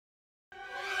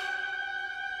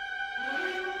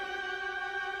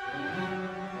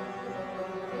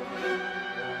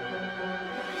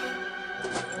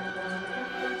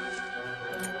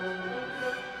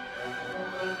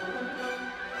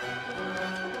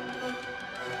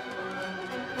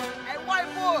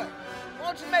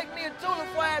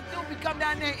me come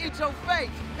down there and eat your face.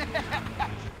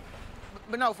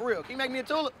 but no, for real, can you make me a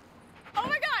tulip? Oh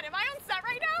my God, am I on set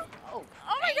right now? Oh.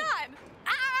 Oh my God.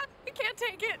 Ah, I can't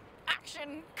take it.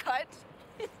 Action, cut.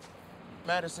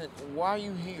 Madison, why are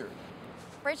you here?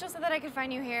 Rachel said that I could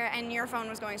find you here and your phone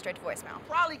was going straight to voicemail.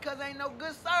 Probably because ain't no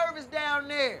good service down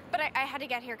there. But I had to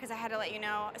get here because I had to let you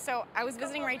know. So I was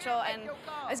visiting Rachel and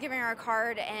I was giving her a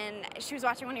card and she was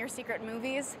watching one of your secret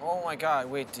movies. Oh my God,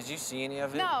 wait, did you see any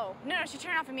of it? No, she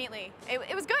turned it off immediately.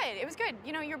 It was good, it was good.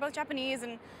 You know, you were both Japanese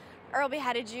and Earl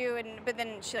beheaded you, but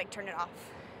then she like turned it off.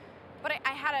 But I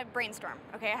had a brainstorm,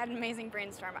 okay? I had an amazing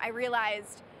brainstorm. I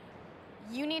realized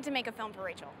you need to make a film for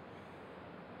Rachel.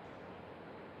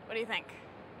 What do you think?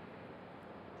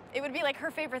 It would be like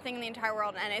her favorite thing in the entire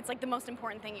world, and it's like the most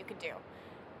important thing you could do.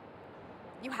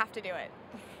 You have to do it.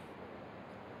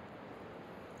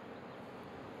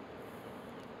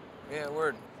 Yeah,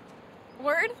 word.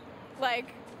 Word?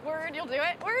 Like, word, you'll do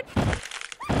it? Word?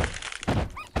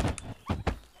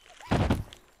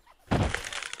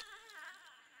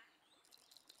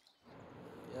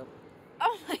 Yep.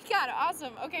 Oh my God,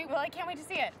 awesome. Okay, well, I can't wait to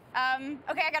see it.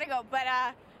 Okay, I gotta go, but,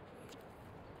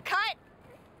 cut!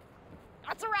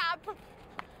 That's a wrap.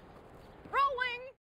 Rolling.